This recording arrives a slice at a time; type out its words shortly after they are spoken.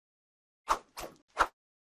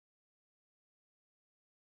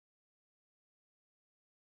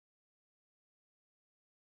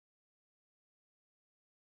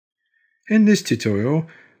In this tutorial,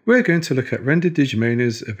 we're going to look at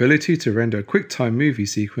RenderDM's ability to render a QuickTime movie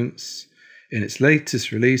sequence in its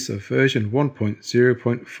latest release of version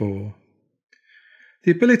 1.0.4.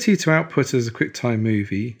 The ability to output as a QuickTime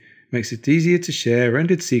movie makes it easier to share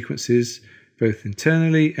rendered sequences both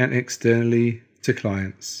internally and externally to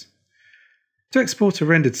clients. To export a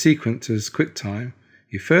rendered sequence as QuickTime,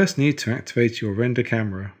 you first need to activate your render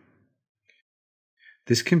camera.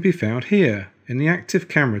 This can be found here in the Active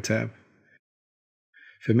Camera tab.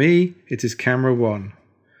 For me, it is Camera 1.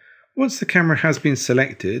 Once the camera has been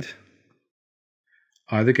selected,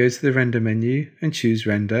 either go to the Render menu and choose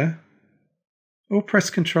Render, or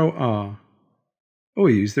press Ctrl R, or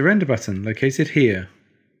use the Render button located here.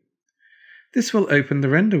 This will open the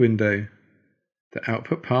render window. The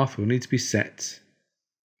output path will need to be set.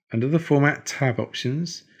 Under the Format tab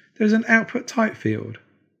options, there is an Output Type field.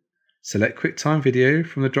 Select QuickTime Video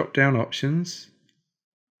from the drop-down options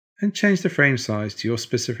and change the frame size to your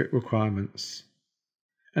specific requirements.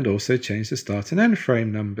 And also change the start and end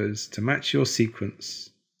frame numbers to match your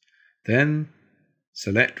sequence. Then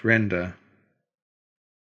select Render.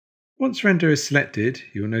 Once Render is selected,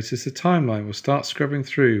 you will notice the timeline will start scrubbing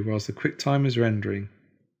through whilst the QuickTime is rendering.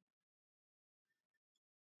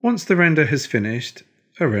 Once the render has finished,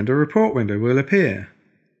 a render report window will appear.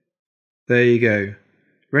 There you go.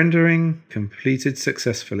 Rendering completed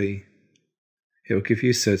successfully. It will give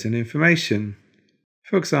you certain information.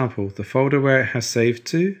 For example, the folder where it has saved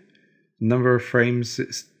to, the number of frames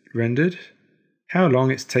it's rendered, how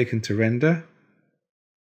long it's taken to render.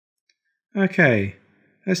 Okay,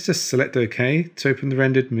 let's just select OK to open the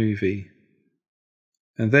rendered movie.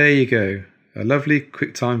 And there you go, a lovely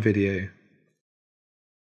QuickTime video.